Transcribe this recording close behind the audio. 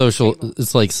social.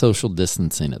 It's like social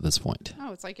distancing at this point.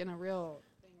 Oh, it's like in a real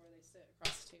thing where they sit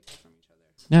across the table from each other.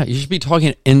 Yeah, you should be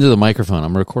talking into the microphone.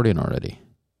 I'm recording already.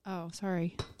 Oh,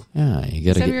 sorry. Yeah, you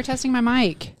got to. You were testing my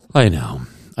mic. I know.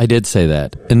 I did say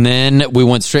that, and then we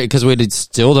went straight because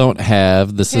still don't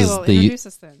have. This is the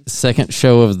second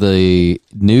show of the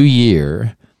new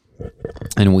year,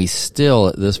 and we still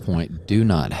at this point do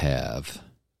not have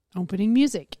opening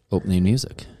music.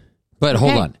 But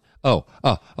hold on. Oh,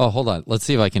 hold on. Let's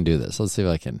see if I can do this. Let's see if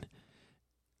I can.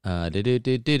 I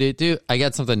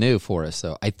got something new for us.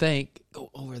 So I think go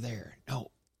over there. No.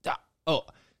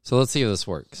 So let's see if this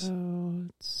works. Oh,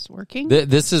 it's working.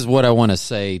 This is what I want to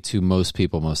say to most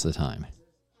people most of the time.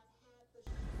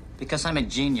 Because I'm a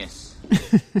genius.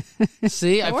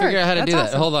 See, I figured out how to do that.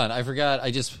 Awesome. Hold on, I forgot.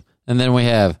 And then we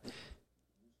have.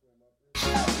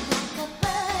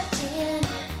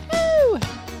 Woo!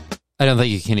 I don't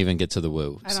think you can even get to the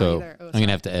woo. So I'm going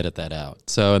to have to edit that out.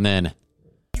 So, and then.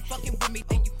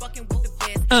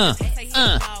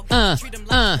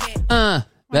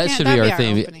 That should be our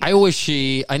theme.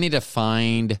 I need to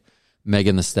find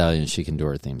Megan Thee Stallion. She can do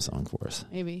our theme song for us.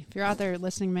 Maybe. If you're out there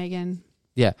listening, Megan.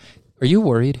 Yeah. Are you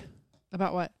worried?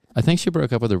 About what? I think she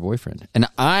broke up with her boyfriend. And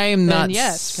I'm not.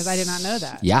 Yes, because I did not know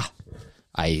that. Yeah.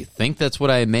 I think that's what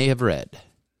I may have read.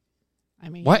 I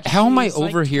mean, how am I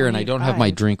over here and I don't have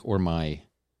my drink or my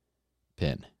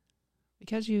pen?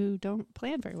 Because you don't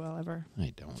plan very well ever.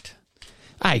 I don't.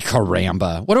 Ay,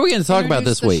 caramba. What are we going to talk about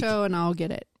this week? Show and I'll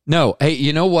get it. No. Hey,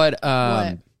 you know what?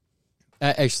 What?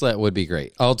 Actually, that would be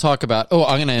great. I'll talk about... Oh,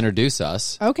 I'm going to introduce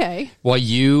us. Okay. While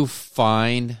you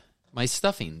find my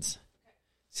stuffings.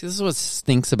 See, this is what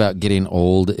stinks about getting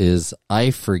old is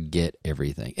I forget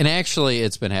everything. And actually,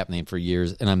 it's been happening for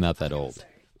years, and I'm not that old.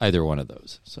 Either one of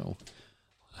those. So,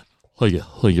 thank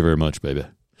you very much, baby.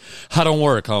 I don't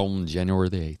work on January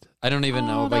the 8th. I don't even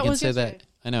know if I can say that.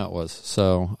 I know it was.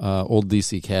 So, old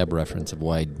DC Cab reference of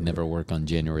why I'd never work on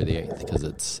January the 8th, because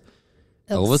it's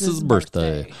Elvis's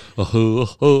birthday.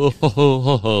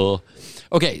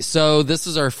 Okay, so this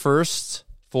is our first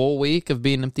full week of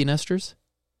being empty nesters?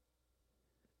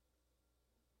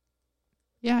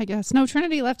 Yeah, I guess. No,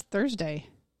 Trinity left Thursday.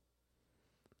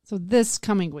 So this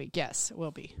coming week, yes, it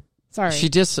will be. Sorry.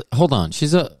 Hold on.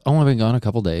 She's only been gone a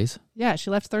couple days. Yeah, she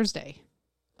left Thursday.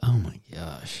 Oh my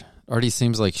gosh. Already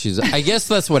seems like I guess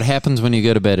that's what happens when you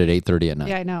go to bed at 8:30 at night.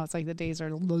 Yeah, I know. It's like the days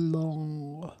are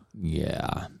long.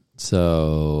 Yeah.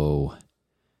 So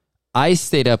I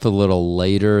stayed up a little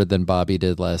later than Bobbi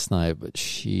did last night, but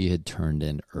she had turned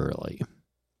in early.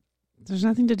 There's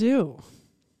nothing to do.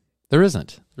 There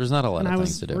isn't. There's not a lot of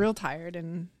things to do. I was real tired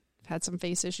and had some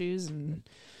face issues, and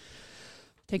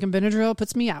taking Benadryl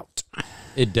puts me out.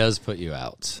 It does put you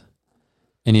out.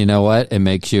 And you know what? It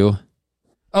makes you...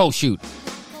 Oh, shoot.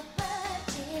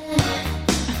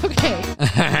 Okay.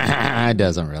 It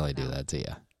doesn't really do that to you.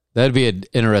 That'd be an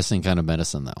interesting kind of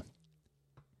medicine, though.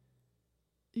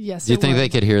 Yes, do you think they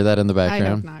could hear that in the background? I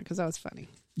hope not, because that was funny.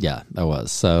 Yeah, that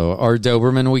was. So our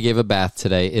Doberman, we gave a bath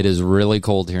today. It is really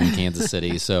cold here in Kansas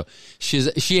City. So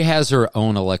she has her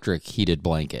own electric heated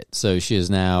blanket. So she is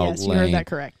now Yes, you heard that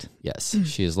correct. Yes,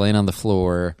 she is laying on the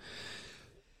floor.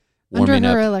 Under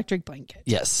her electric blanket.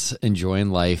 Yes,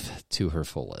 enjoying life to her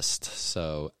fullest.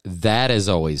 So that is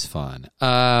always fun.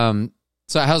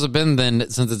 So how's it been then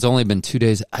since it's only been 2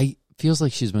 days? Feels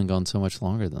like she's been gone so much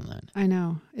longer than that. I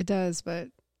know, it does, but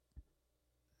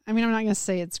I mean, I'm not going to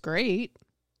say it's great.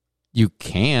 You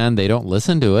can. They don't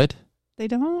listen to it. They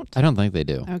don't? I don't think they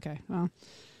do. Okay, well.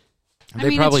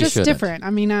 They probably it's just shouldn't. different. I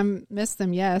mean, I miss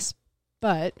them, yes,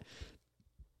 but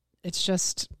it's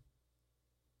just...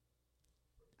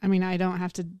 I mean, I don't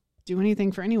have to do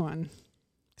anything for anyone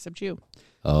except you.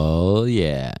 Oh,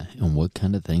 yeah. And what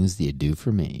kind of things do you do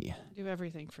for me? I do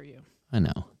everything for you. I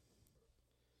know.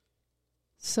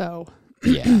 So.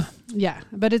 Yeah. Yeah.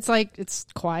 But it's like, it's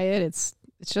quiet. It's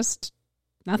just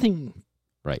nothing.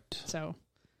 Right. So.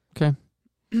 Okay.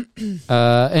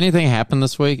 Anything happened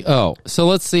this week? Oh, so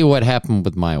let's see what happened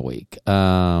with my week.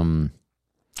 Finally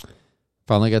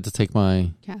got to take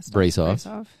my brace off.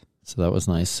 So that was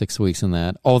nice. 6 weeks in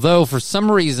that. Although, for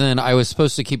some reason, I was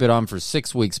supposed to keep it on for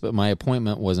 6 weeks, but my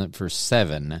appointment wasn't for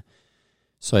 7.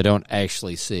 So I don't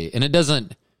actually see. And it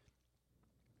doesn't...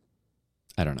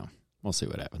 I don't know. We'll see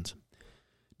what happens.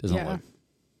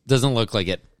 Doesn't look like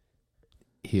it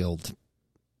healed.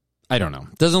 I don't know.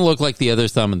 Doesn't look like the other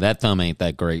thumb, and that thumb ain't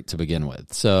that great to begin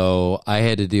with. So I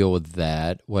had to deal with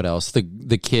that. What else?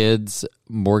 The kids,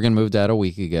 Morgan moved out a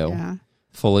week ago. Yeah.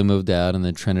 Fully moved out, and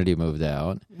then Trinity moved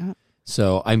out. Yep.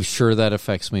 So I'm sure that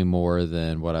affects me more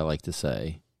than what I like to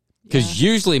say. Because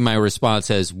usually my response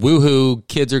is, woohoo,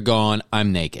 kids are gone,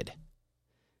 I'm naked.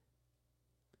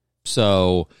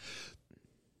 So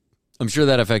I'm sure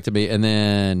that affected me. And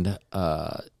then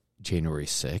January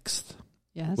 6th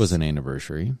Yes. was an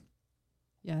anniversary.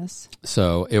 Yes.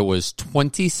 So it was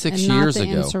 26 And not years the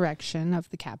ago. insurrection of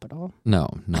the Capitol. No,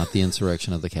 not the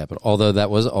insurrection of the Capitol. Although that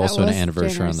was also was an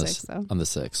anniversary on January the 6th, though. on the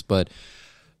 6th. But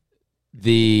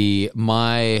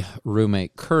my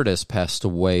roommate Curtis passed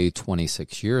away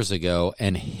 26 years ago,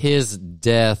 and his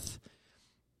death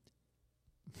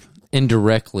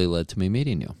indirectly led to me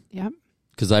meeting you. Yep.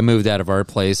 Because I moved out of our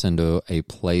place into a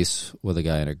place with a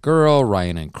guy and a girl,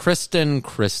 Ryan and Kristen.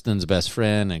 Kristen's best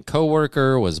friend and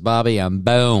coworker was Bobbi, and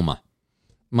boom, a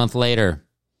month later,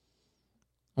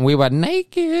 we were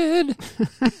naked.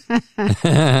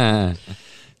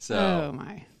 So, Oh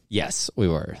my. yes, we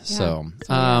were.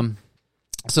 Yeah.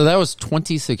 So that was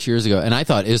 26 years ago, and I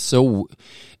thought it's so.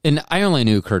 And I only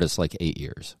knew Curtis like 8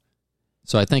 years,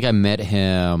 so I think I met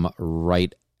him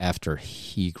right after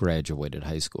he graduated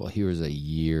high school. He was a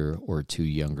year or two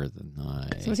younger than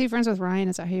I. So was he friends with Ryan?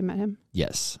 Is that how you met him?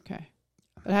 Yes. Okay.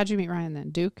 But how'd you meet Ryan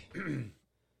then? Duke?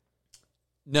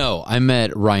 No, I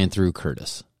met Ryan through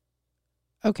Curtis.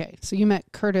 Okay. So you met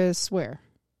Curtis where?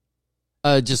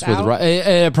 Just with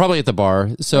probably at the bar.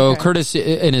 So Okay. Curtis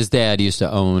and his dad used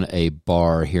to own a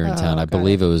bar here in town. I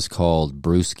believe it was called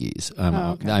Brewski's.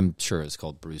 Okay. I'm sure it's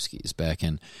called Brewski's back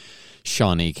in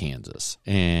Shawnee, Kansas.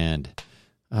 And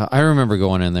I remember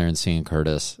going in there and seeing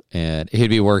Curtis, and he'd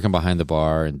be working behind the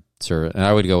bar, and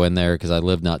I would go in there because I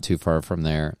lived not too far from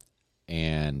there,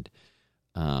 and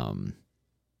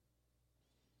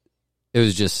it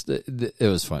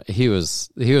was fun. He was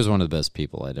one of the best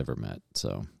people I'd ever met,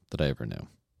 that I ever knew.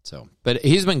 So, but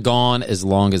he's been gone as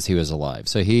long as he was alive.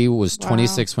 So he was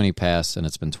 26 when he passed, and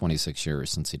it's been 26 years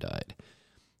since he died.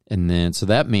 And then, so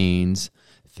that means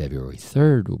February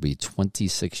 3rd will be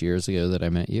 26 years ago that I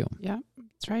met you. Yeah,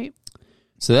 that's right.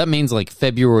 So that means like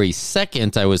February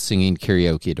 2nd, I was singing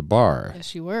karaoke at a bar.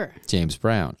 Yes, you were. James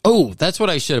Brown. Oh, that's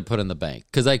what I should have put in the bank,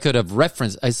 because I could have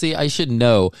referenced. I should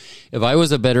know. If I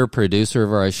was a better producer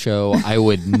of our show, I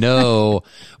would know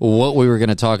what we were going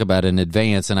to talk about in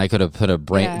advance, and I could have put a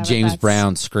James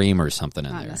Brown scream or something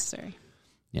in Not there. necessary.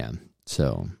 Yeah.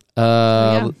 So,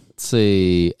 let's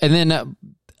see. And then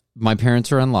my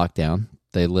parents are on lockdown.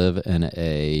 They live in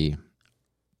a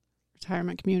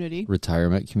retirement community.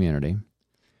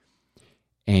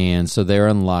 And so they're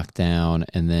on lockdown.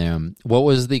 And then what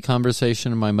was the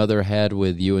conversation my mother had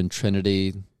with you and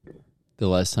Trinity the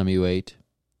last time you ate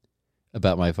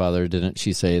about my father? Didn't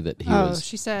she say that he was?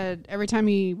 She said every time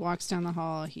he walks down the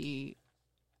hall,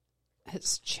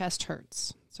 his chest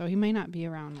hurts. So he may not be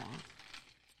around long.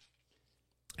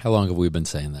 How long have we been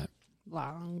saying that?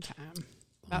 Long time.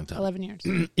 About 11 years.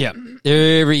 Yeah.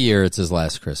 Every year it's his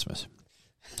last Christmas.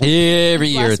 Every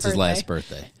year it's his last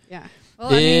birthday. Yeah. Well,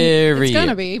 I mean, it's going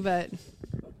to be, but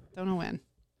don't know when.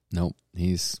 Nope.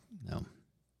 No.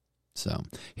 So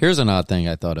here's an odd thing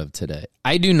I thought of today.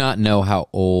 I do not know how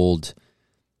old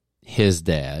his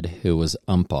dad, who was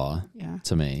Umpah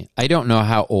to me, I don't know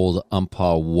how old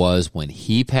Umpah was when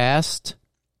he passed,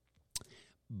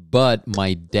 but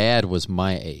my dad was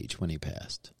my age when he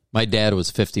passed. My dad was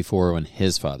 54 when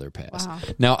his father passed. Wow.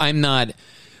 Now,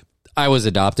 I was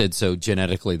adopted, so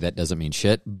genetically that doesn't mean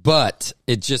shit, but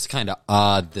it's just kind of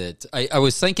odd that I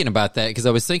was thinking about that, because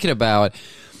I was thinking about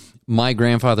my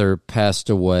grandfather passed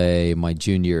away my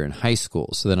junior year in high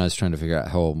school. So then I was trying to figure out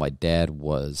how old my dad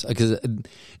was,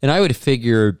 and I would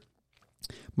figure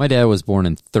my dad was born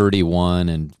in 31,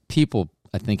 and people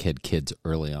I think had kids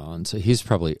early on, so he's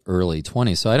probably early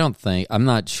 20s. So I'm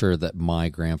not sure that my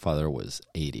grandfather was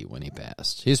 80 when he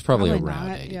passed. He's probably around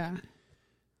not, 80. Yeah.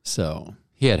 So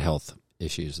he had health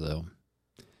issues, though.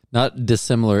 Not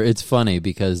dissimilar. It's funny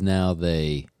because now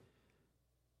they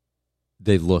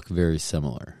look very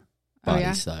similar,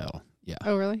 body style. Yeah.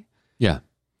 Oh, really? Yeah.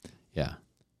 Yeah.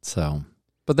 So,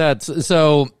 but that's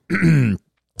so.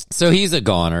 So he's a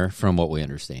goner, from what we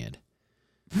understand.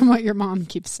 From what your mom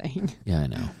keeps saying. Yeah, I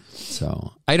know.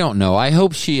 So I don't know. I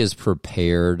hope she is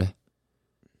prepared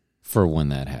for when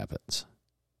that happens.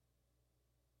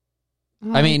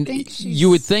 I mean,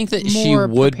 you would think that she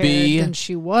would be than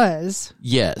she was.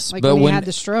 Yes, like but when he had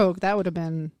the stroke, that would have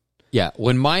been. Yeah,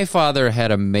 when my father had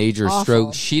a major awful.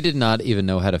 Stroke, she did not even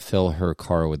know how to fill her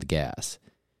car with gas,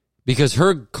 because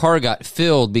her car got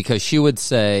filled because she would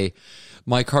say,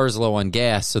 "My car's low on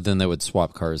gas," so then they would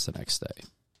swap cars the next day,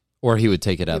 or he would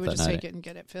take it out that night. Take it and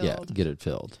get it filled. Yeah, get it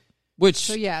filled. Which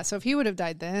so if he would have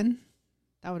died then,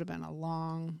 that would have been a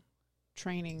long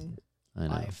training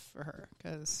life for her,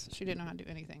 because she didn't know how to do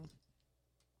anything.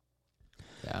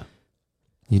 Yeah.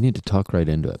 You need to talk right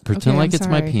into it. Pretend Okay, like I'm it's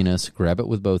my sorry. penis. Grab it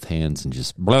with both hands and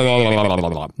just blah, blah, blah, blah, blah,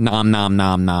 blah. Nom, nom,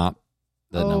 nom, nom.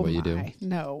 That's not what you do?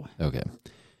 No. Okay.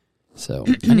 So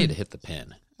I need to hit the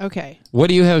pin. Okay. What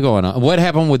do you have going on? What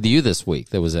happened with you this week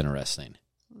that was interesting?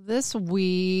 This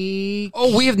week.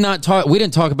 Oh, we have not talked. We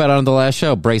didn't talk about it on the last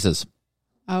show. Braces.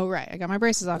 Oh, right. I got my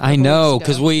braces off. I know,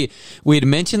 because because we had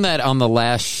mentioned that on the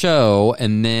last show,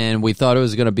 and then we thought it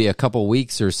was going to be a couple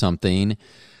weeks or something.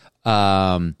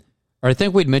 Or I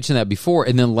think we'd mentioned that before,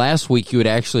 and then last week you had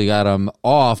actually got them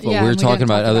off, but Yeah, we were and we talking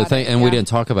didn't about talk other about things, it, and we yeah. didn't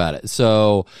talk about it.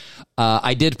 So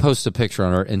I did post a picture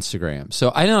on our Instagram.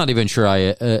 So I'm not even sure I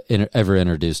ever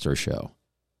introduced our show,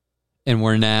 and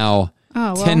we're now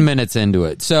 10 minutes into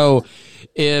it. So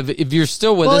if you're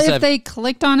still with us, if they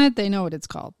clicked on it, they know what it's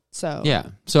called. So yeah.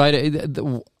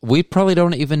 So we probably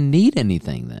don't even need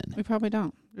anything then. we probably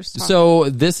don't. Just talk. So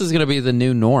this is going to be the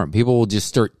new norm. People will just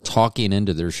start talking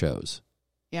into their shows.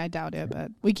 Yeah, I doubt it,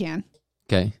 but we can.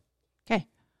 Okay. Okay.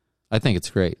 I think it's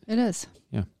great. It is.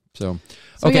 Yeah. So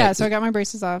So yeah, so I got my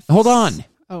braces off. Hold on.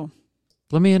 Oh,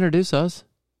 Let me introduce us.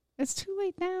 it's too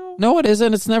late now. No, it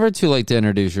isn't. It's never too late to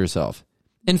introduce yourself.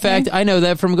 In fact, I know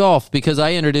that from golf because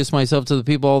I introduce myself to the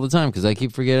people all the time because I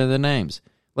keep forgetting their names.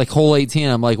 Like hole 18,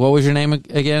 I'm like, what was your name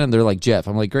again? And they're like, Jeff.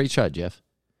 I'm like, great shot, Jeff.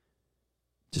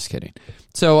 Just kidding.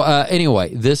 So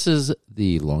anyway, this is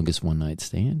the longest one night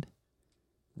stand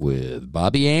with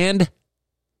Bobbi and...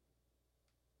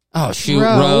 Oh, shoot,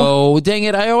 Ro. Dang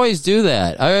it, I always do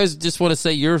that. I always just want to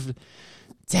say you're...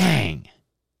 Dang.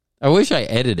 I wish I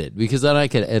edited because then I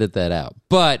could edit that out.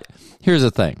 But here's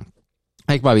the thing.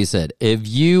 Like Bobby said, if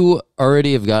you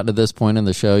already have gotten to this point in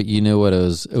the show, you knew what it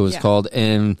was called,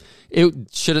 and it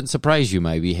shouldn't surprise you,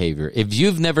 my behavior. If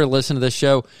you've never listened to the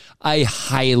show, I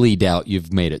highly doubt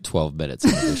you've made it 12 minutes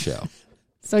into the show.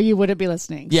 So you wouldn't be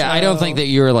listening. Yeah, so. I don't think that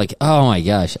you're like, oh my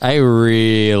gosh, I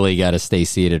really got to stay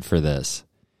seated for this.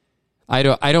 I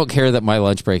don't care that my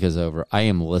lunch break is over. I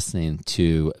am listening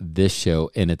to this show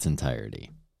in its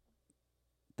entirety.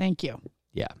 Thank you.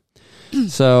 Yeah.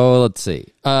 So let's see.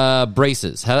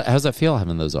 Braces. How's that feel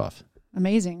having those off?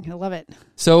 Amazing. I love it.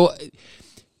 So,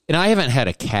 and I haven't had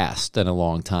a cast in a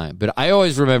long time, but I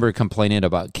always remember complaining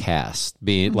about casts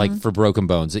being like for broken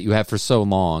bones that you have for so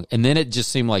long. And then it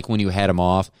just seemed like when you had them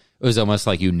off, it was almost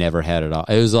like you never had it off.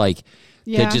 It was like,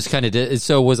 it just kind of did.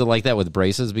 So was it like that with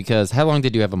braces? Because how long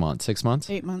did you have them on? 6 months?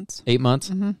 8 months. 8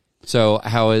 months? So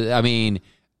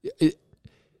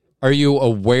are you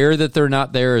aware that they're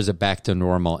not there? Or is it back to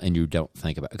normal and you don't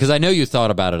think about it? Because I know you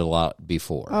thought about it a lot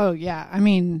before. Oh, yeah. I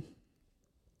mean,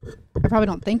 I probably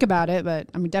don't think about it, but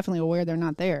I'm definitely aware they're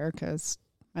not there because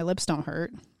my lips don't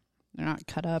hurt. They're not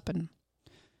cut up. And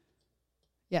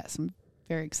yes, I'm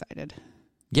very excited.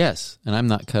 Yes, and I'm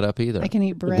not cut up either. I can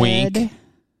eat bread. Wink.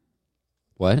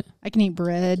 What? I can eat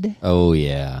bread. Oh,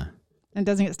 yeah. And it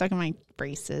doesn't get stuck in my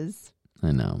braces.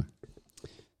 I know.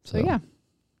 So yeah.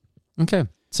 Okay.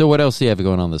 So what else do you have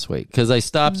going on this week? Because I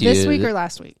stopped you. This week or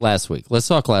last week? Last week. Let's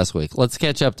talk last week. Let's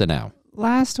catch up to now.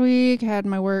 Last week, had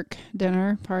my work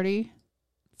dinner party.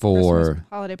 For Christmas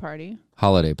holiday party.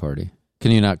 Holiday party.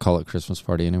 Can you not call it Christmas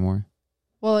party anymore?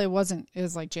 Well, it wasn't. It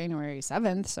was like January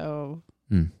 7th, so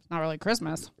it's not really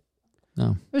Christmas.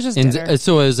 No. It was just dinner.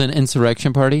 So it was an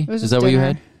insurrection party? Is that what you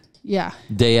had? Yeah.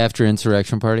 Day after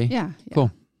insurrection party? Yeah.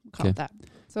 Cool. Call it that.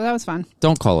 So that was fun.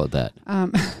 Don't call it that.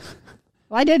 Well,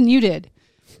 I did and you did.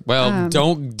 Well,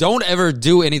 don't ever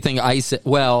do anything I said.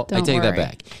 Well, I take that worry.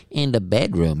 back. In the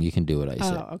bedroom, you can do what I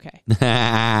said. Oh, okay.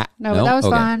 No, but that was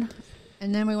fun.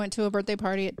 And then we went to a birthday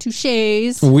party at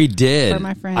Touche's. We did. For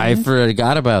my friend. I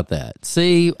forgot about that.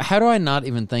 See, how do I not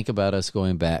even think about us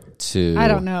going back to... I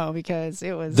don't know, because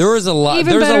it was... There was a lot.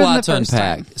 Even There's a better lot than to the first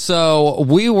unpack. time. So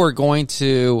we were going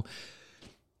to...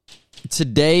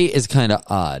 Today is kind of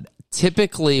odd.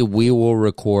 Typically, we will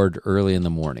record early in the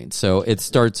morning. So it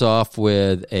starts off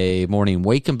with a morning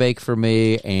wake and bake for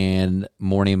me and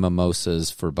morning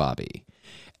mimosas for Bobby.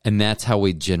 And that's how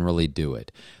we generally do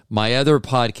it. My other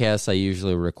podcasts, I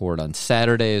usually record on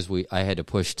Saturdays. I had to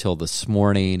push till this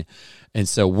morning. And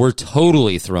so we're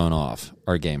totally thrown off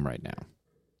our game right now.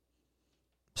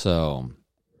 So,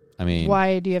 I mean...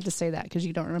 Why do you have to say that? Because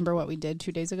you don't remember what we did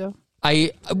 2 days ago?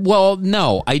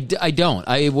 No, I don't.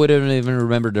 I wouldn't even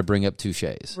remember to bring up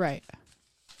Touche's. Right.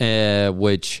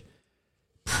 Which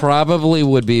probably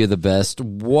would be the best.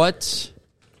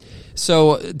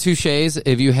 So, Touche's,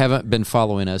 if you haven't been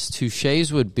following us,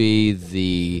 Touche's would be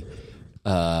the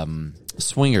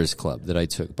swingers club that I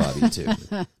took Bobby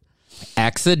to.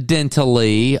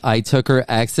 I took her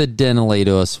accidentally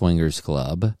to a swingers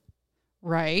club.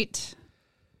 Right.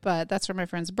 But that's where my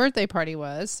friend's birthday party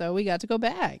was, so we got to go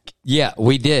back. Yeah,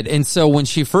 we did. And so when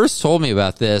she first told me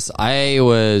about this, I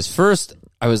was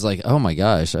like, oh my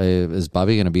gosh, is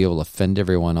Bobbi going to be able to fend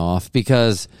everyone off?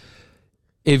 Because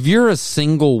if you're a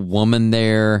single woman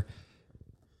there,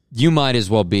 you might as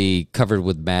well be covered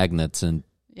with magnets, and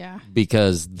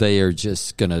because they are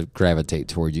just going to gravitate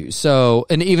toward you. So,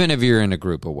 and even if you're in a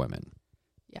group of women,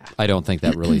 I don't think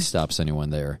that really stops anyone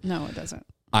there. No, it doesn't.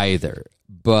 Either.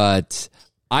 But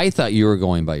I thought you were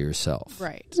going by yourself.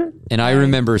 Right. And I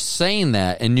remember saying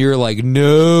that, and you're like,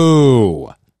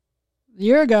 no.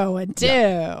 You're going too.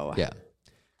 Yeah.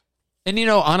 And,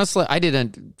 honestly, I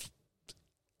didn't.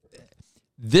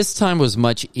 This time was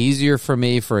much easier for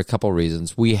me for a couple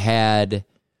reasons. We had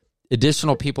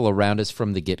additional people around us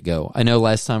from the get-go. I know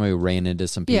last time we ran into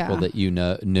some people that you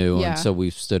knew, and so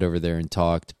we stood over there and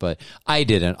talked, but I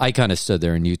didn't. I kind of stood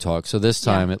there and you talked. So this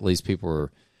time, at least people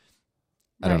were,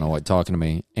 I don't know what, talking to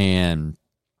me. And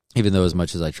even though as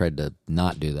much as I tried to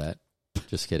not do that,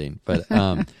 just kidding. But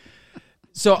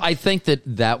so I think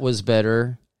that was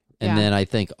better. And then I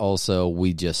think also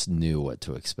we just knew what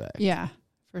to expect. Yeah,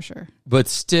 for sure. But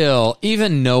still,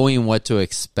 even knowing what to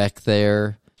expect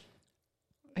there,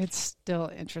 it's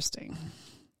still interesting.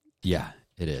 Yeah,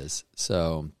 it is.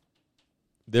 So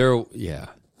there was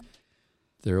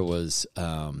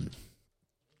now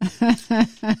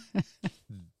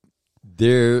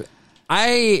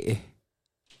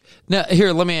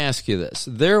here, let me ask you this.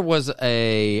 There was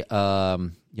a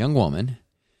young woman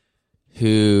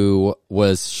who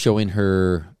was showing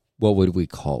her, what would we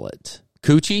call it?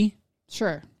 Coochie?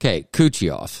 Sure. Okay,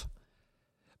 coochie off.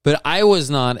 But I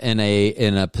was not in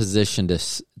a position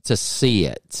to see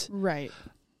it. Right.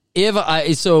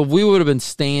 So we would have been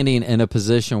standing in a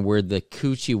position where the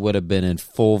coochie would have been in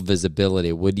full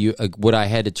visibility. Would I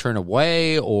had to turn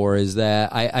away, or is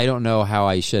that I don't know how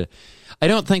I should. I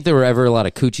don't think there were ever a lot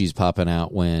of coochies popping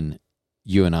out when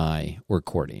you and I were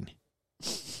courting.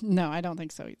 No, I don't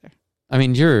think so either. I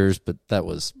mean yours, but that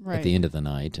was at the end of the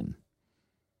night, and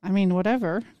I mean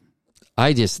whatever.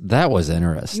 That was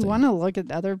interesting. You want to look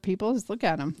at other people? Just look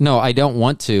at them. No, I don't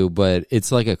want to, but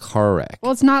it's like a car wreck.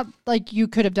 Well, it's not like you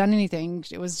could have done anything.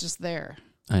 It was just there.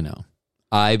 I know.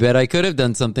 I bet I could have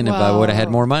done something if I would have had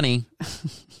more money.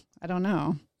 I don't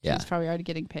know. Yeah. He's probably already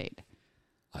getting paid.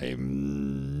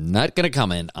 I'm not going to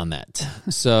comment on that.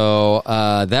 So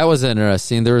that was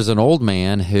interesting. There was an old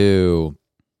man who...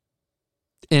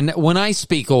 And when I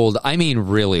speak old, I mean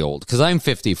really old, because I'm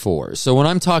 54. So when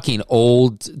I'm talking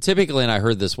old, typically, and I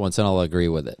heard this once and I'll agree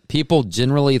with it, people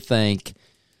generally think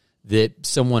that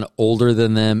someone older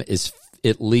than them is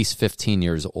at least 15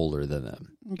 years older than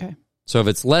them. Okay. So if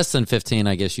it's less than 15,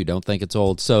 I guess you don't think it's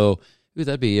old. So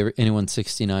that'd be anyone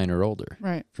 69 or older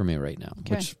for me right now,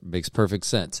 which makes perfect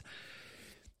sense.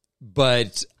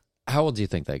 But how old do you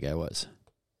think that guy was?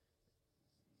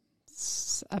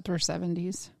 Upper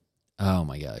 70s. Oh,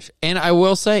 my gosh. And I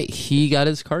will say, he got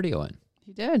his cardio in.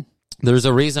 He did. There's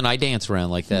a reason I dance around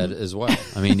like that as well.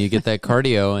 I mean, you get that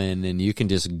cardio in, and you can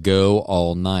just go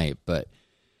all night. But,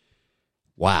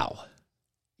 wow.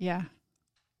 Yeah.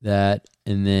 That,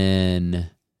 and then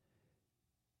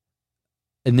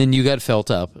you got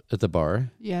felt up at the bar.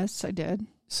 Yes, I did.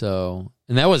 So,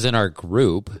 and that was in our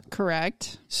group.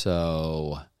 Correct.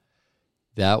 So,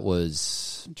 that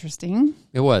was... interesting.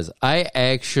 It was.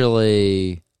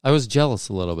 I was jealous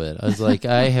a little bit. I was like,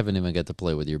 I haven't even got to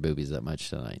play with your boobies that much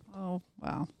tonight. Oh,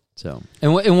 wow. So,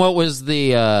 and what was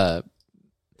the,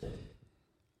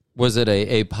 was it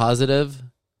a positive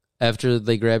after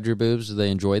they grabbed your boobs? Did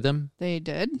they enjoy them? They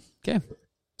did. Okay.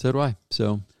 So do I.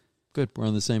 So, good. We're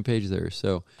on the same page there.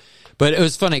 So, but it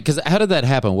was funny, because how did that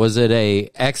happen? Was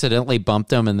it accidentally bumped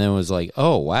them and then was like,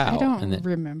 oh, wow. I don't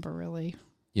remember really.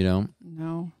 You know?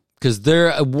 No. Because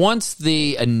once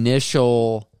the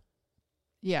initial...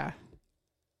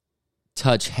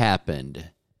 touch happened.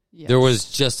 Yes. There was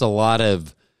just a lot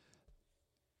of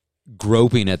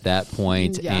groping at that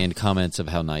point and comments of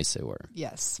how nice they were.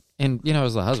 Yes. And,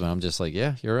 as the husband, I'm just like,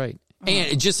 yeah, you're right.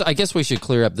 And I guess we should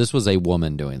clear up, this was a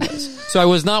woman doing this. So I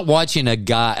was not watching a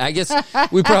guy. I guess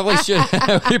we probably should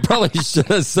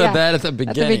have said that at the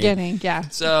beginning. At the beginning, yeah.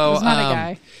 So, it was not a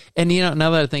guy. And,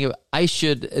 now that I think of it, I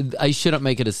shouldn't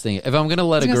make it a thing. If I'm going to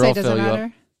let a girl fill you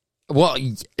up. Well,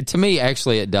 to me,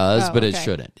 actually, it does, but it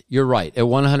shouldn't. You're right. It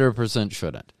 100%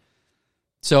 shouldn't.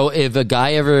 So if a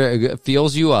guy ever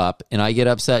feels you up and I get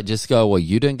upset, just go, well,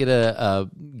 you didn't get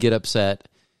upset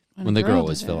when the girl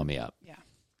was filling me up. Yeah.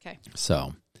 Okay.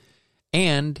 So,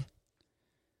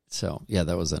 yeah,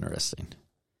 that was interesting.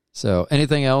 So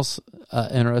anything else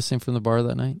interesting from the bar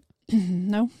that night?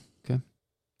 No. Okay.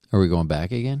 Are we going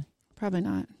back again? Probably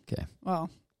not. Okay. Well,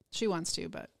 She wants to,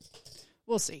 but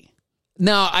we'll see.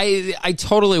 No, I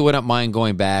totally wouldn't mind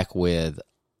going back with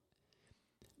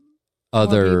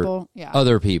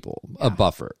other people, a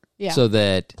buffer. Yeah. So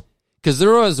that, because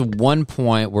there was one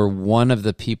point where one of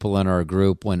the people in our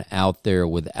group went out there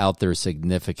without their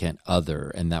significant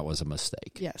other, and that was a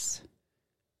mistake. Yes.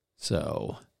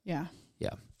 So. Yeah.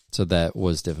 Yeah. So that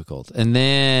was difficult. And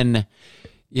then,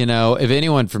 if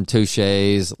anyone from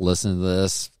Touche's listen to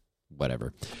this,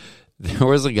 whatever. There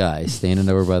was a guy standing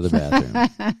over by the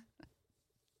bathroom.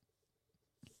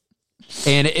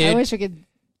 And I wish we could.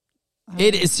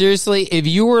 It is seriously, if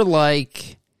you were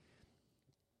like,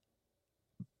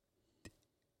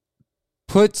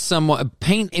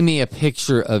 paint me a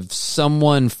picture of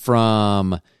someone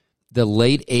from the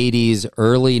late 80s,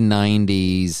 early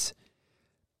 90s,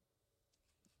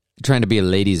 trying to be a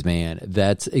ladies' man.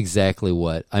 That's exactly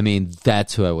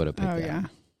that's who I would have picked. Oh, yeah.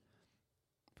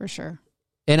 For sure.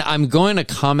 And I'm going to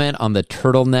comment on the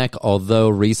turtleneck, although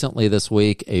recently this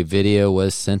week a video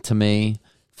was sent to me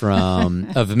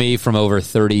of me from over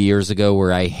 30 years ago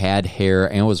where I had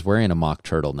hair and was wearing a mock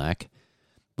turtleneck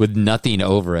with nothing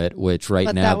over it, which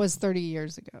but now... that was 30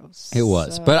 years ago. It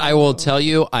was. But I will tell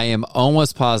you, I am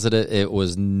almost positive it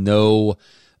was no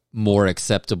more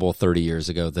acceptable 30 years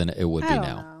ago than it would be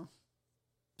now. Know.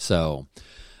 So...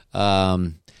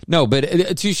 no, but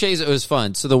Touche's, it was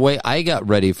fun. So the way I got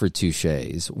ready for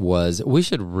Touche's was we've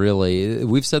said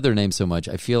their name so much,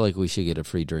 I feel like we should get a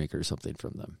free drink or something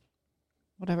from them.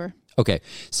 Whatever. Okay,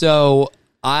 so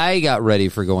I got ready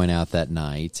for going out that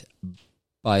night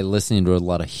by listening to a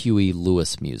lot of Huey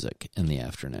Lewis music in the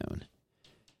afternoon.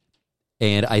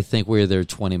 And I think we were there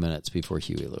 20 minutes before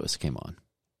Huey Lewis came on.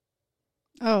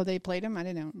 Oh, they played him? I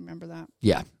didn't remember that.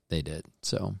 Yeah, they did.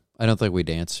 So I don't think we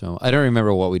danced. So I don't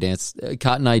remember what we danced.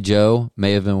 Cotton Eye Joe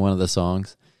may have been one of the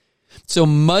songs. So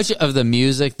much of the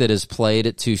music that is played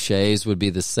at Touche's would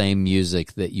be the same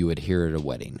music that you would hear at a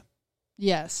wedding.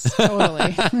 Yes,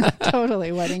 totally.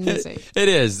 Totally wedding music. It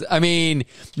is. I mean,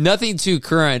 nothing too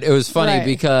current. It was funny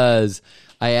because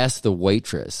I asked the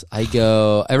waitress, I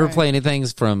go, ever play anything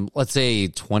from, let's say,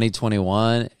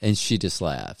 2021? And she just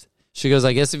laughed. She goes,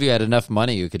 I guess if you had enough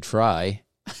money, you could try.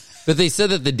 But they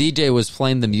said that the DJ was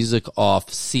playing the music off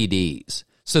CDs.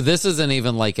 So this isn't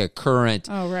even like a current,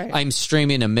 I'm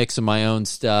streaming a mix of my own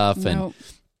stuff and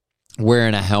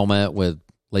wearing a helmet with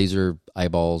laser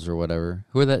eyeballs or whatever.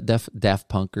 Who are that? Daft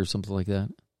Punk or something like that?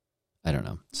 I don't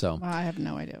know. So I have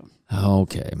no idea.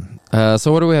 Okay.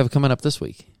 So what do we have coming up this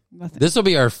week? Nothing. This will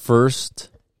be our first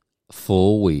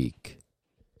full week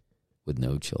with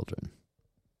no children.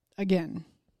 Again.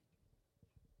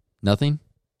 Nothing?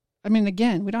 I mean,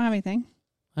 again, we don't have anything.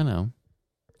 I know.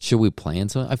 Should we plan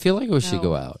something? I feel like we should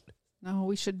go out. No,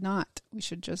 we should not. We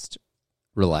should just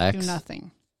relax. Do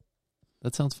nothing.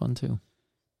 That sounds fun too.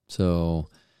 So,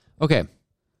 okay.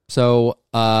 So,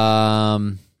 I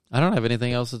don't have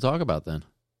anything else to talk about then.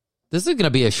 This is going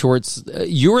to be a short...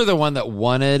 you were the one that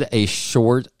wanted a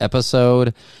short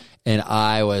episode, and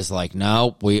I was like,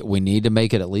 no, we need to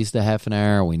make it at least a half an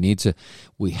hour. We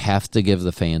have to give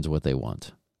the fans what they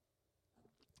want.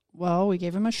 Well, we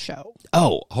gave him a show.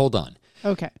 Oh, hold on.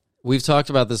 Okay. We've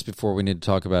talked about this before. We need to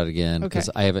talk about it again because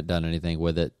I haven't done anything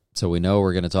with it. So we know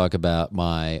we're going to talk about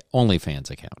my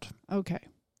OnlyFans account. Okay.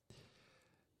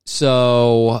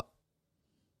 So,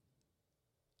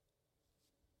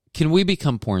 can we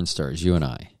become porn stars, you and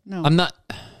I? No. I'm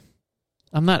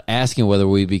not asking whether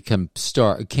we become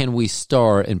can we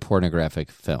star in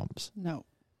pornographic films? No.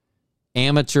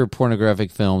 Amateur pornographic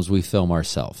films we film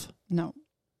ourselves? No.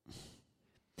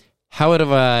 How if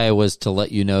I was to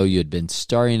let you know you'd been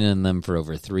starring in them for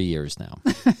over 3 years now?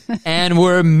 And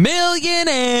we're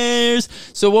millionaires!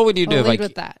 So what would you do lead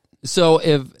with that. So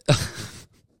if...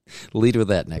 lead with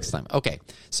that next time. Okay.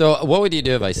 So what would you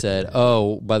do if I said,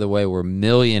 oh, by the way, we're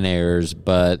millionaires,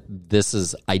 but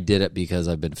I did it because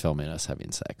I've been filming us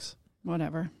having sex?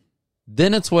 Whatever.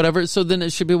 Then it's whatever. So then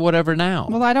it should be whatever now.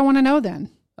 Well, I don't want to know then.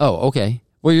 Oh, okay.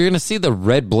 Well, you're going to see the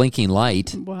red blinking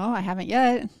light. Well, I haven't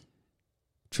yet.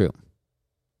 True.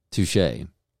 Touche.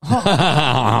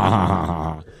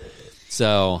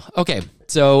 So, okay.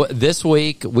 So this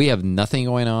week we have nothing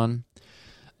going on.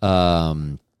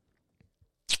 I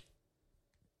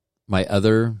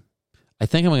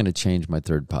think I'm going to change my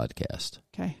third podcast.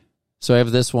 Okay. So I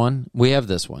have this one. We have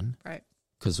this one. Right.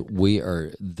 Because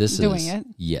this doing is it.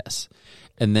 Yes.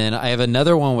 And then I have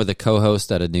another one with a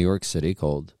co-host out of New York City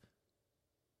called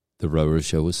The Roro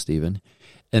Show with Steven.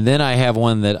 And then I have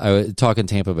one that I talk in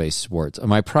Tampa Bay sports. And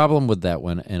my problem with that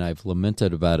one, and I've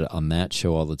lamented about it on that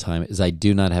show all the time, is I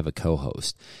do not have a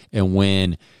co-host. And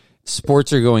when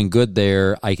sports are going good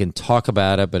there, I can talk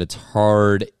about it, but it's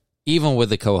hard even with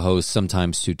the co-host,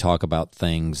 sometimes to talk about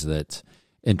things that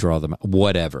and draw them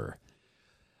whatever.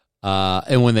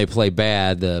 And when they play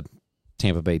bad, the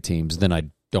Tampa Bay teams, then I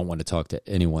don't want to talk to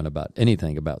anyone about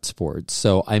anything about sports.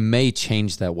 So I may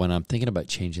change that one. I'm thinking about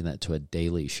changing that to a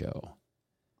daily show.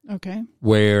 Okay.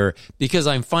 Because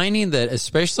I'm finding that,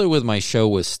 especially with my show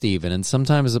with Steven, and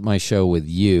sometimes at my show with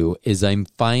you, is I'm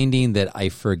finding that I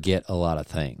forget a lot of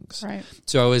things. Right.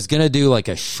 So I was going to do like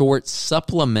a short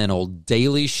supplemental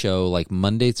daily show, like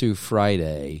Monday through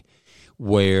Friday,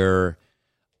 where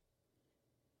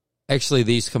actually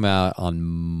these come out on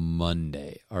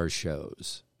Monday, our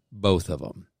shows, both of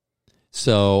them.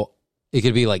 So it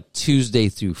could be like Tuesday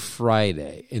through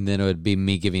Friday, and then it would be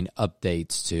me giving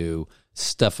updates to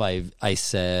stuff I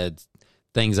said,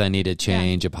 things I need to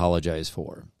change, apologize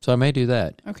for. So I may do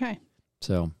that. Okay.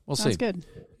 So we'll see. Sounds good.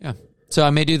 Yeah. So I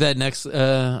may do that next.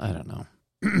 I don't know.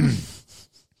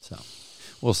 So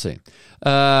we'll see.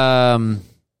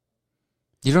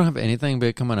 You don't have anything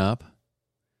big coming up?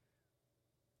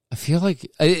 I feel like,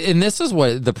 and this is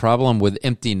what the problem with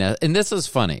empty nest, and this is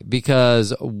funny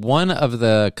because one of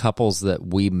the couples that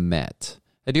we met,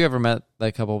 had you ever met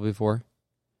that couple before?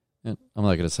 I'm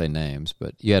not going to say names,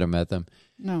 but you hadn't met them?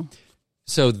 No.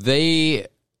 So they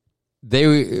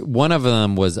one of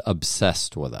them was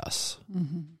obsessed with us.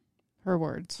 Mm-hmm. Her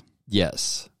words.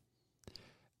 Yes.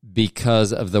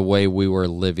 Because of the way we were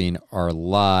living our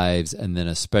lives, and then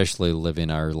especially living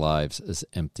our lives as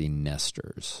empty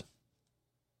nesters.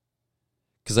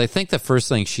 Because I think the first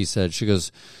thing she said, she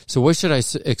goes, so what should I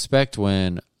expect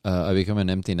when I become an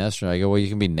empty nester? I go, well, you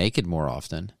can be naked more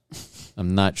often.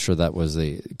 I'm not sure that was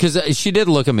because she did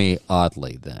look at me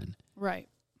oddly then. Right.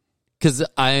 Because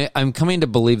I'm coming to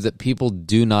believe that people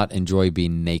do not enjoy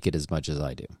being naked as much as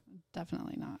I do.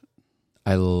 Definitely not.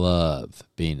 I love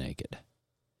being naked.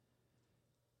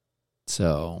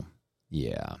 So,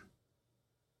 yeah.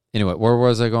 Anyway, where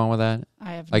was I going with that?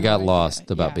 I got idea.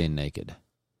 lost about being naked.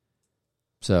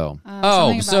 So,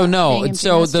 something so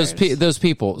about being those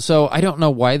people. So I don't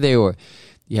know why they were.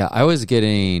 Yeah, I was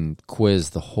getting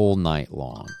quizzed the whole night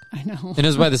long. I know. And it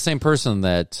was by the same person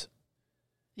that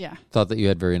Yeah. thought that you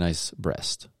had very nice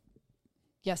breast.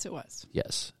 Yes, it was.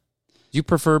 Yes. Do you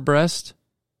prefer breast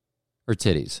or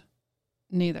titties?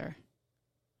 Neither.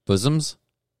 Bosoms?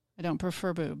 I don't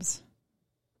prefer boobs.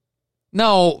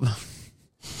 No.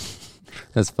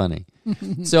 That's funny.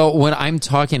 So when I'm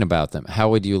talking about them,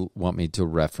 how would you want me to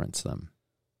reference them?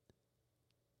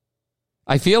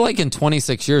 I feel like in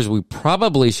 26 years, we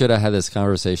probably should have had this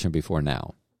conversation before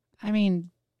now. I mean,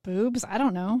 boobs? I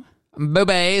don't know.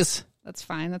 Boobies. That's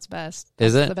fine. That's best.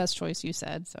 Is That's it? the best choice you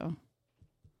said, so.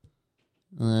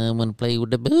 I want to play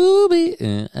with the booby.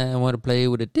 I want to play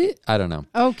with the dick. I don't know.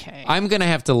 Okay. I'm going to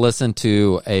have to listen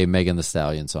to a Megan Thee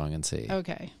Stallion song and see.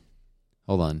 Okay.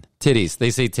 Hold on. Titties.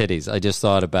 They say titties. I just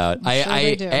thought about I'm sure I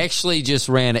they do. actually just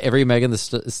ran every Megan Thee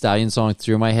Stallion song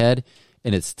through my head,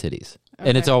 and it's titties.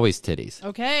 And it's Okay. always titties.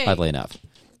 Okay. Oddly enough.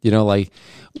 You know, like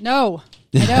No,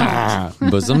 I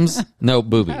don't. bosoms? No,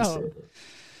 boobies. No.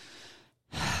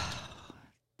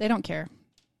 They don't care.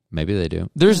 Maybe they do.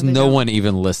 There's No, they no don't. one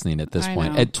even listening at this I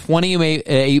point. know. At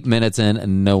 28 minutes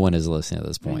in, no one is listening at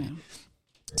this I point. know.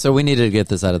 So we need to get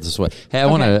this out of this way. Hey, I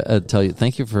want to tell you,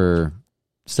 thank you for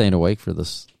staying awake for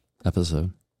this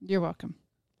episode. You're welcome.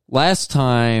 Last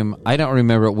time, I don't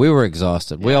remember, we were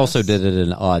exhausted. We Yes. also did it at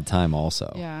an odd time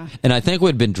also. Yeah. And I think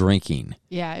we'd been drinking.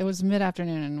 Yeah, it was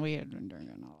mid-afternoon and we had been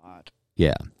drinking a lot.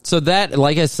 Yeah. So that,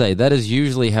 like I say, that is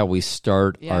usually how we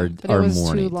start Yeah, but our it was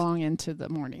morning. too long into the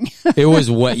morning. It was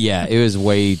it was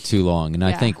way too long. And I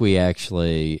Yeah. think we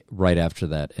actually, right after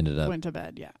that, ended up, Went to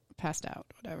bed, yeah. Passed out,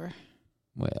 whatever.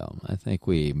 well, I think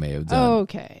we may have done.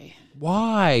 Okay.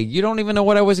 Why? You don't even know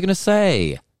what I was going to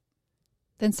say.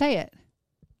 Then say it.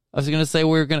 I was going to say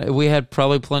we had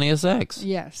probably plenty of sex.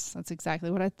 Yes, that's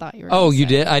exactly what I thought you were Oh, gonna you say.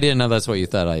 did? I didn't know that's what you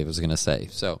thought I was going to say.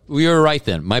 So you were right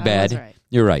then. My bad. was right.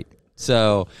 You're right.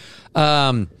 So,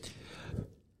 do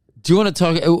you want to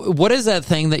talk? What is that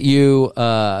thing that you,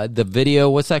 the video,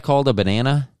 what's that called? A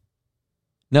banana?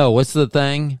 No, what's the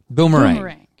thing? Boomerang.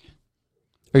 Boomerang.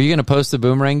 Are you going to post the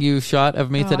boomerang you shot of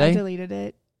me Oh, today? I deleted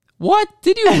it. What?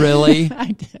 Did you really? I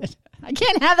did. I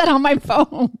can't have that on my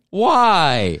phone.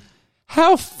 Why?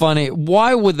 How funny.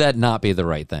 Why would that not be the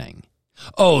right thing?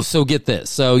 Oh, so get this.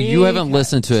 So you haven't Because-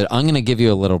 listened to it. I'm going to give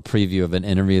you a little preview of an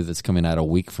interview that's coming out a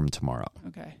week from tomorrow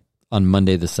Okay. on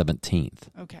Monday the 17th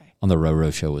Okay. on the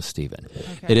Roro Show with Steven.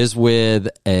 Okay. It is with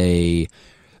a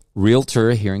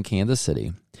realtor here in Kansas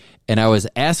City. And I was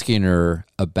asking her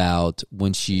about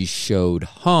when she showed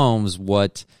homes,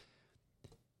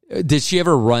 did she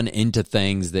ever run into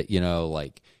things that,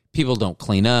 like people don't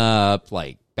clean up,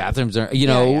 like bathrooms are, you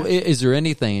know, Yeah. is there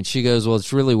anything? And she goes, well,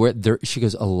 it's really weird. She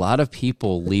goes, a lot of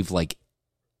people leave like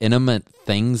intimate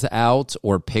things out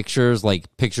or pictures, like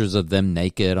pictures of them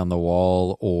naked on the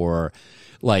wall or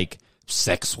like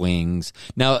sex swings.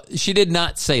 Now, she did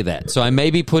not say that, so I may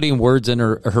be putting words in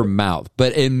her mouth,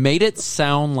 but it made it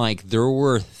sound like there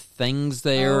were things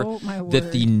there that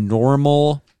the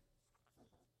normal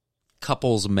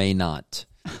couples may not.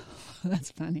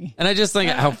 That's funny. And I just think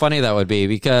how funny that would be,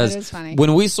 because That is funny.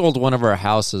 when we sold one of our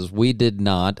houses, we did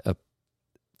not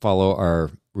follow our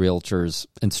realtor's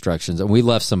instructions, and we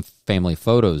left some family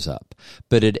photos up.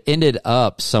 But it ended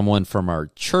up someone from our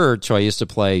church, who I used to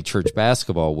play church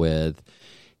basketball with,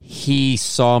 he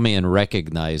saw me and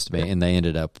recognized me, and they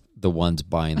ended up the ones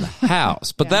buying the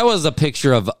house. But that was a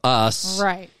picture of us.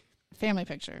 Right. Family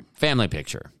picture. Family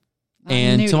picture. Not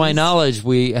And to my nudies. knowledge,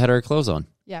 we had our clothes on.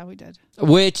 Yeah, we did.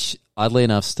 Which, oddly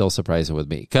enough, still surprising with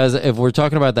me. Because if we're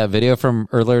talking about that video from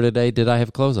earlier today, did I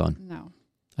have clothes on? No.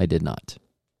 I did not.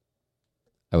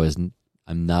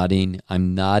 I'm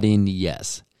nodding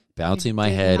yes. Bouncing my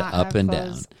did head not up have and down.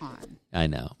 clothes on. I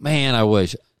know. Man, I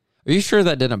wish. Are you sure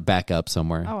that didn't back up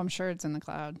somewhere? Oh, I'm sure it's in the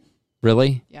cloud.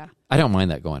 Really? Yeah. I don't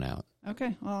mind that going out.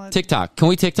 Okay. Well, TikTok. Can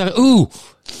we TikTok? Ooh,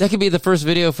 that could be the first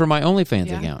video for my OnlyFans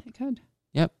yeah, account. it could.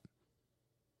 Yep.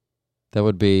 That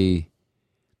would be.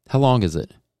 How long is it?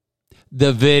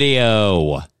 The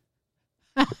video.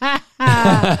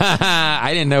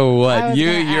 I didn't know what.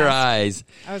 Your eyes.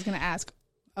 I was going to ask.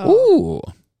 Oh, Ooh.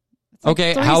 it's like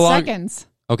Okay. 3 How long? seconds.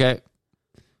 Okay.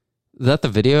 Is that the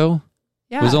video?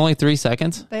 Yeah. It was only 3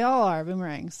 seconds? They all are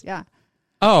boomerangs. Yeah.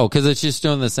 Oh, because it's just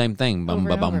doing the same thing. Bum, Over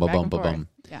ba, and bum, over, ba, back bum, and ba, forth. bum.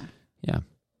 Yeah. Yeah.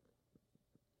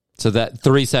 So that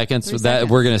 3 seconds, 3 that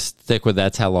seconds. we're going to stick with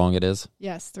that's how long it is?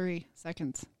 Yes, 3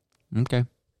 seconds. Okay.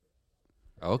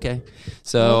 Okay.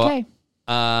 So, Okay.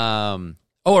 are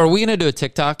we going to do a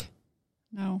TikTok?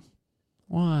 No.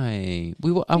 Why?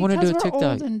 I want to do a Because we're TikTok.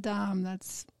 old and dumb.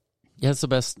 That's Yeah, that's the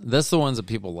best. That's the ones that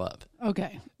people love.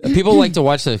 okay. People like to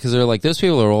watch that because they're like, those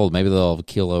people are old. Maybe they'll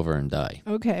keel over and die.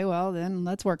 Okay, well then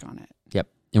let's work on it. Yep.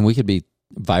 And we could be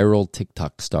viral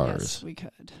TikTok stars. Yes, we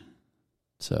could.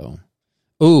 So,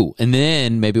 ooh, and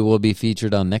then maybe we'll be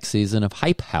featured on next season of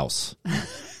Hype House.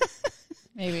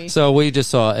 Maybe. So we just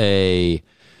saw a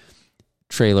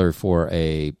trailer for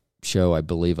a show, I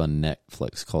believe, on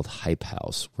Netflix called Hype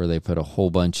House, where they put a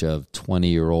whole bunch of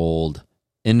 20-year-old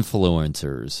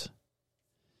influencers.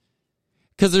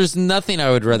 Because there's nothing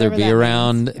I would rather Whatever be that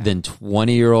around means, yeah. than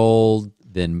 20-year-old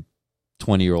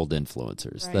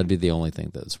influencers. Right. That'd be the only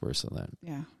thing that's worse than that.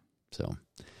 Yeah. So,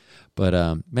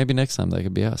 but maybe next time that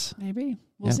could be us. Maybe.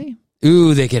 We'll Yeah. see.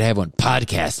 Ooh, they could have one,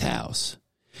 Podcast House.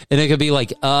 And it could be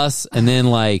like us and then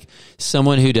like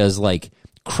someone who does like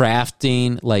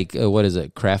crafting, like what is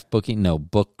it? Craft booking? No,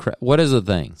 what is the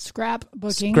thing? Scrap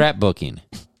booking. Scrap booking.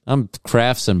 I'm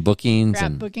crafts and bookings Scrap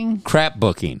and booking. crap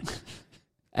booking.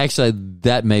 Actually,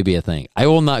 that may be a thing. I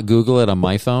will not Google it on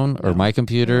my phone or my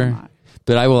computer, not.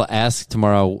 but I will ask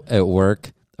tomorrow at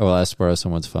work. I will ask to borrow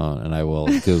someone's phone and I will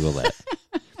Google it.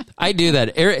 I do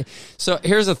that. So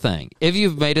here's the thing. If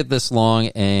you've made it this long,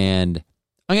 and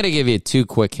I'm going to give you 2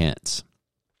 quick hints.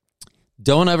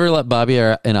 Don't ever let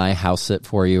Bobbi and I house sit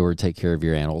for you or take care of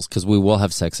your animals, because we will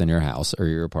have sex in your house or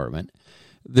your apartment,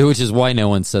 which is why no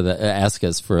one said that, asked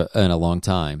us for in a long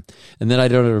time. And then I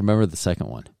don't remember the second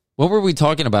one. What were we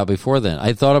talking about before then?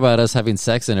 I thought about us having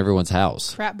sex in everyone's house.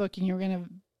 Scrap booking. You were going to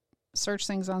search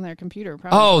things on their computer.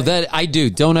 Probably. Oh, that I do.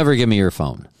 Don't ever give me your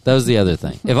phone. That was the other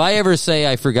thing. If I ever say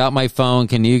I forgot my phone,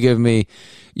 can you give me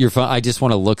your phone? I just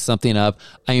want to look something up.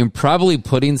 I am probably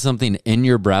putting something in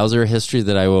your browser history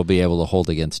that I will be able to hold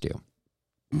against you.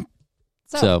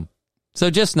 So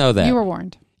just know that. You were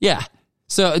warned. Yeah.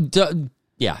 So,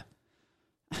 yeah.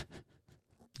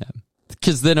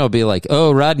 Because then it'll be like,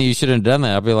 oh, Rodney, you shouldn't have done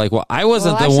that. I'll be like, well, I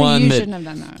wasn't the actually, one you that. shouldn't have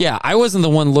done that. Yeah, I wasn't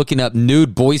the one looking up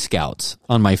nude Boy Scouts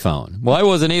on my phone. Well, I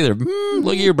wasn't either.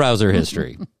 Look at your browser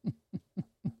history.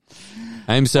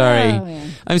 I'm sorry. Oh,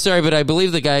 man. I'm sorry, but I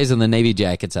believe the guys in the Navy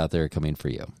jackets out there are coming for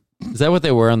you. Is that what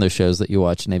they wear on those shows that you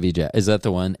watch, Navy Jacket? Is that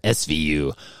the one?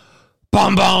 SVU.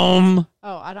 Boom, boom.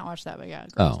 Oh, I don't watch that, but yeah,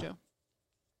 girls do.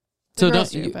 So The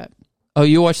girls don't do, you, but oh,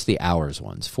 you watch the hours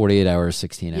ones, 48 hours,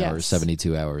 16 hours, Yes.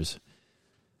 72 hours.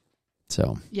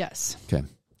 So, yes. okay.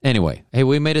 Anyway, hey,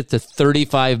 we made it to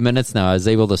 35 minutes now. I was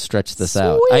able to stretch this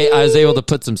out. I was able to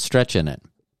put some stretch in it.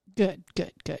 Good.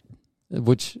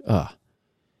 Which,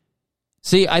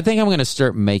 see, I think I'm going to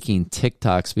start making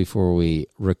TikToks before we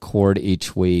record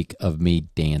each week of me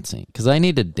dancing, because I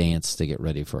need to dance to get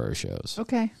ready for our shows.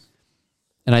 Okay.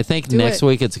 And I think Do next it.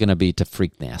 week it's going to be To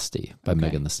Freak Nasty by Okay.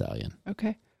 Megan Thee Stallion.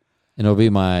 Okay. And it'll be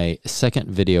my second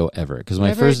video ever. Because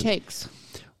Whatever it takes.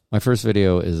 My first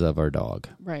video is of our dog.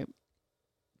 Right.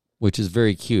 Which is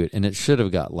very cute. And it should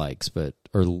have got likes,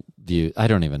 or views. I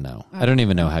don't even know. I don't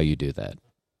even know how you do that.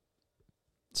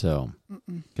 So,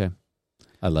 okay.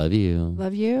 I love you.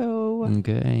 Love you.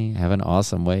 Okay. Have an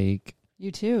awesome week.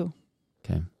 You too.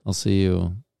 Okay. I'll see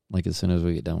you as soon as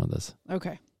we get done with this.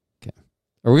 Okay.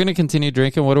 Are we going to continue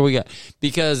drinking? What do we got?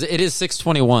 Because it is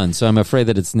 6:21, so I'm afraid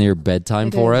that it's near bedtime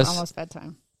for us. Almost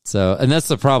bedtime. So, and that's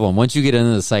the problem. Once you get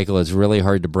into the cycle, it's really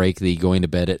hard to break the going to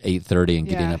bed at 8:30 and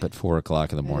getting up at 4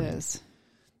 o'clock in the morning. It is.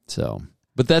 So,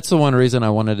 but that's the one reason I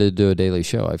wanted to do a daily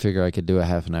show. I figure I could do a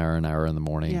half an hour in the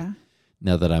morning. Yeah.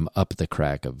 Now that I'm up the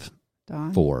crack of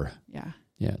Dawn. 4. Yeah.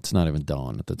 Yeah, it's not even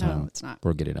dawn at the time. No, it's not.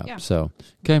 We're getting up. Yeah. So,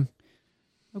 okay.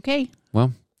 Okay.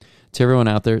 Well, to everyone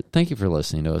out there, thank you for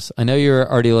listening to us. I know you're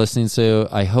already listening, so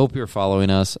I hope you're following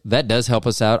us. That does help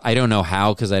us out. I don't know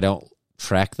how because I don't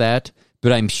track that,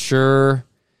 but I'm sure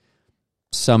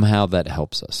somehow that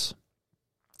helps us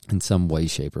in some way,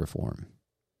 shape, or form.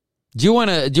 Do you want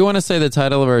to say the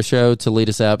title of our show to lead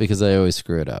us out because I always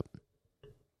screw it up?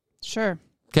 Sure.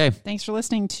 Okay. Thanks for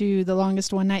listening to The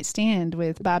Longest One Night Stand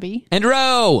with Bobbi and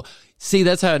Ro. See,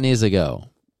 that's how it needs to go.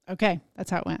 Okay,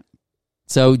 that's how it went.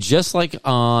 So just like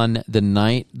on the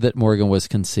night that Morgan was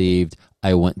conceived,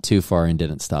 I went too far and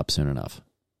didn't stop soon enough.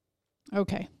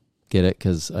 Okay. Get it?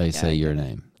 Because I say your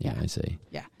name. Yeah, I say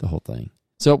the whole thing.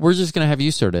 So we're just going to have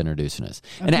you start introducing us.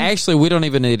 Okay. And actually, we don't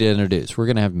even need to introduce. We're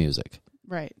going to have music.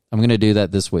 Right. I'm going to do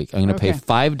that this week. I'm going to pay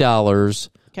 $5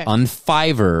 on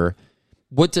Fiverr.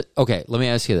 Okay, let me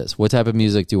ask you this. What type of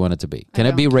music do you want it to be? Can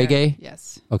it be reggae?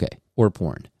 Yes. Okay. Or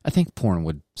porn. I think porn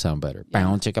would sound better. Yeah.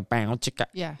 Bow chicka, bow chicka.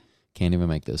 Yeah. Can't even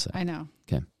make this up. I know.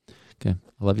 Okay. I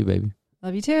love you, baby.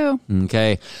 Love you too.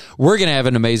 Okay. We're going to have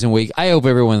an amazing week. I hope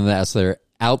everyone that's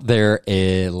out there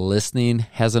listening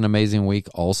has an amazing week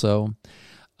also.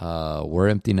 We're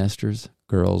empty nesters.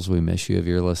 Girls, we miss you if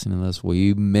you're listening to this.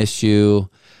 We miss you.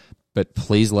 But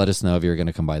please let us know if you're going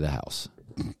to come by the house.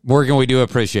 Morgan, we do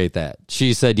appreciate that.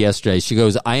 She said yesterday, she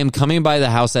goes, I am coming by the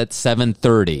house at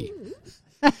 7:30.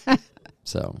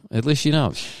 So at least she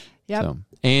knows. Yep. So,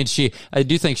 and I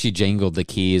do think she jangled the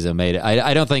keys and made it.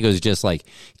 I don't think it was just like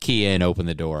key in, open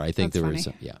the door. I think That's there was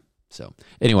funny. some, So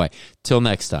anyway, till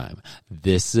next time,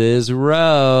 this is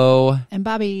Ro. And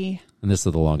Bobbi. And this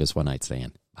is The Longest One Night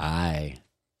Stand. Bye.